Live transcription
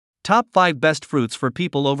Top 5 Best Fruits for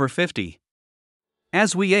People Over 50.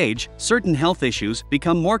 As we age, certain health issues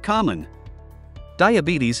become more common.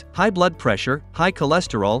 Diabetes, high blood pressure, high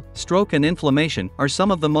cholesterol, stroke and inflammation are some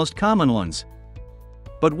of the most common ones.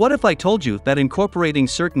 But what if I told you that incorporating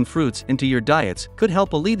certain fruits into your diets could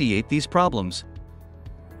help alleviate these problems?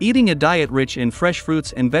 Eating a diet rich in fresh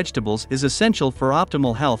fruits and vegetables is essential for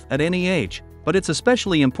optimal health at any age, but it's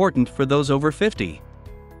especially important for those over 50.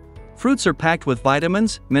 Fruits are packed with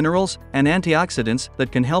vitamins, minerals, and antioxidants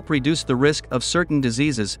that can help reduce the risk of certain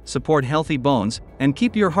diseases, support healthy bones, and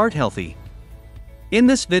keep your heart healthy. In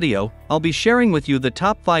this video, I'll be sharing with you the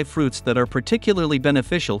top 5 fruits that are particularly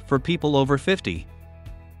beneficial for people over 50.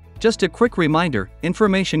 Just a quick reminder,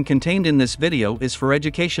 information contained in this video is for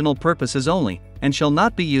educational purposes only, and shall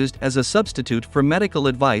not be used as a substitute for medical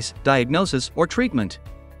advice, diagnosis, or treatment.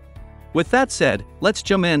 With that said, let's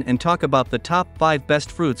jump in and talk about the top 5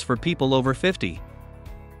 best fruits for people over 50.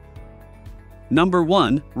 Number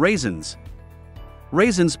 1. Raisins.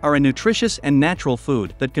 Raisins are a nutritious and natural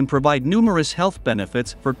food that can provide numerous health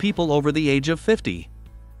benefits for people over the age of 50.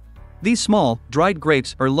 These small, dried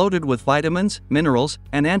grapes are loaded with vitamins, minerals,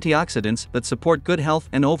 and antioxidants that support good health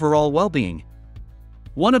and overall well-being.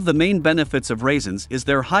 One of the main benefits of raisins is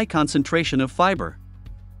their high concentration of fiber.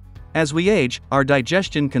 As we age, our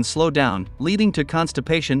digestion can slow down, leading to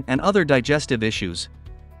constipation and other digestive issues.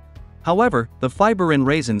 However, the fiber in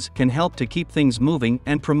raisins can help to keep things moving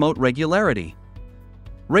and promote regularity.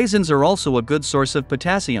 Raisins are also a good source of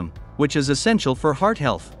potassium, which is essential for heart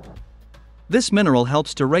health. This mineral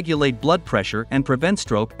helps to regulate blood pressure and prevent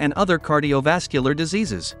stroke and other cardiovascular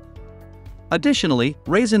diseases. Additionally,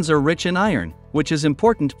 raisins are rich in iron, which is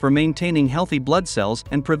important for maintaining healthy blood cells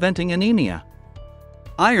and preventing anemia.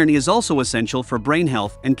 Iron is also essential for brain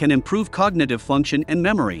health and can improve cognitive function and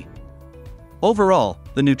memory. Overall,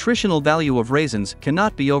 the nutritional value of raisins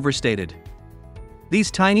cannot be overstated.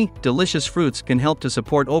 These tiny, delicious fruits can help to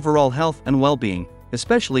support overall health and well-being,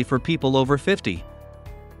 especially for people over 50.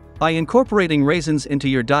 By incorporating raisins into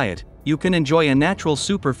your diet, you can enjoy a natural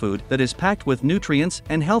superfood that is packed with nutrients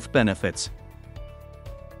and health benefits.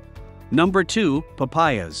 Number 2.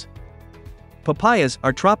 Papayas. Papayas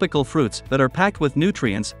are tropical fruits that are packed with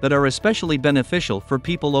nutrients that are especially beneficial for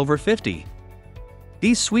people over 50.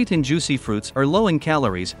 These sweet and juicy fruits are low in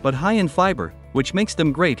calories but high in fiber, which makes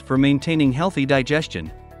them great for maintaining healthy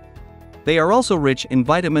digestion. They are also rich in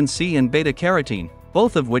vitamin C and beta-carotene,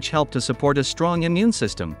 both of which help to support a strong immune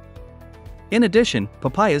system. In addition,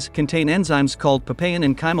 papayas contain enzymes called papain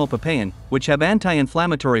and chymopapain, which have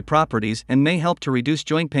anti-inflammatory properties and may help to reduce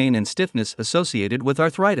joint pain and stiffness associated with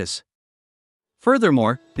arthritis.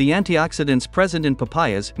 Furthermore, the antioxidants present in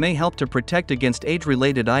papayas may help to protect against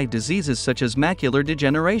age-related eye diseases such as macular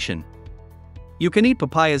degeneration. You can eat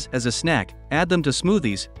papayas as a snack, add them to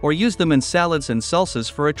smoothies, or use them in salads and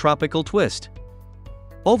salsas for a tropical twist.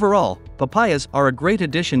 Overall, papayas are a great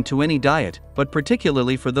addition to any diet, but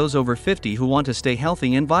particularly for those over 50 who want to stay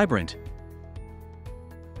healthy and vibrant.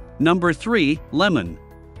 Number 3. Lemon.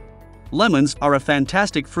 Lemons are a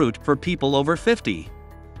fantastic fruit for people over 50.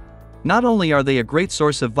 Not only are they a great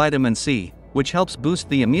source of vitamin C, which helps boost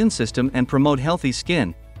the immune system and promote healthy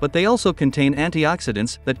skin, but they also contain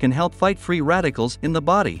antioxidants that can help fight free radicals in the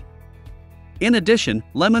body. In addition,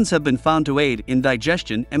 lemons have been found to aid in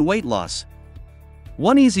digestion and weight loss.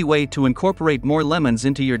 One easy way to incorporate more lemons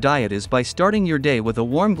into your diet is by starting your day with a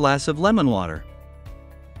warm glass of lemon water.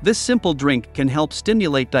 This simple drink can help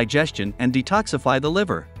stimulate digestion and detoxify the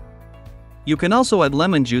liver. You can also add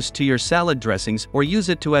lemon juice to your salad dressings or use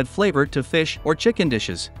it to add flavor to fish or chicken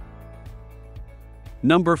dishes.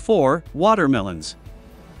 Number 4. Watermelons.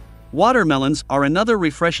 Watermelons are another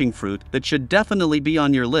refreshing fruit that should definitely be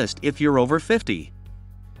on your list if you're over 50.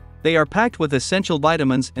 They are packed with essential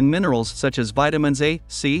vitamins and minerals such as vitamins A,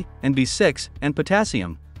 C, and B6, and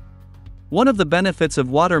potassium. One of the benefits of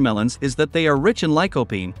watermelons is that they are rich in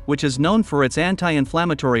lycopene, which is known for its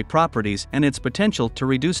anti-inflammatory properties and its potential to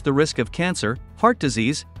reduce the risk of cancer, heart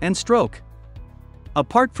disease, and stroke.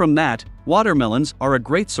 Apart from that, watermelons are a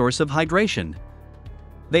great source of hydration.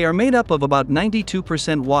 They are made up of about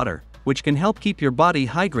 92% water, which can help keep your body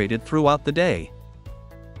hydrated throughout the day.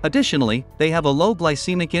 Additionally, they have a low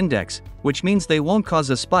glycemic index, which means they won't cause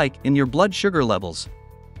a spike in your blood sugar levels.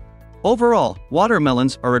 Overall,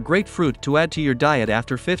 watermelons are a great fruit to add to your diet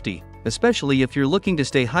after 50, especially if you're looking to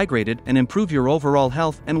stay hydrated and improve your overall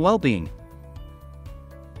health and well-being.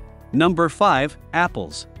 Number 5.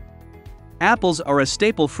 Apples. Apples are a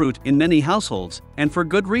staple fruit in many households, and for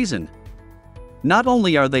good reason. Not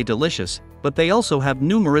only are they delicious, but they also have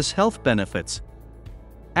numerous health benefits.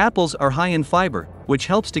 Apples are high in fiber, which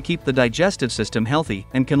helps to keep the digestive system healthy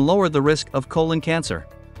and can lower the risk of colon cancer.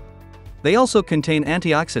 They also contain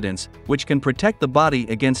antioxidants, which can protect the body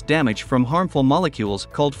against damage from harmful molecules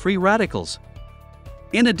called free radicals.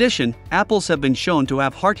 In addition, apples have been shown to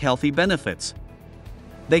have heart-healthy benefits.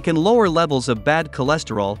 They can lower levels of bad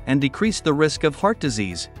cholesterol and decrease the risk of heart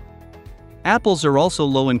disease. Apples are also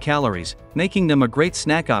low in calories, making them a great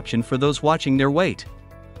snack option for those watching their weight.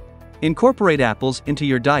 Incorporate apples into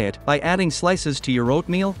your diet by adding slices to your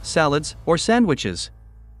oatmeal, salads, or sandwiches.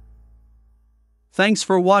 Thanks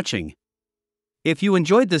for watching. If you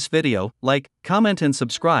enjoyed this video, like, comment and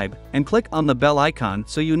subscribe, and click on the bell icon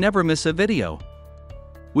so you never miss a video.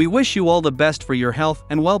 We wish you all the best for your health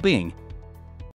and well-being.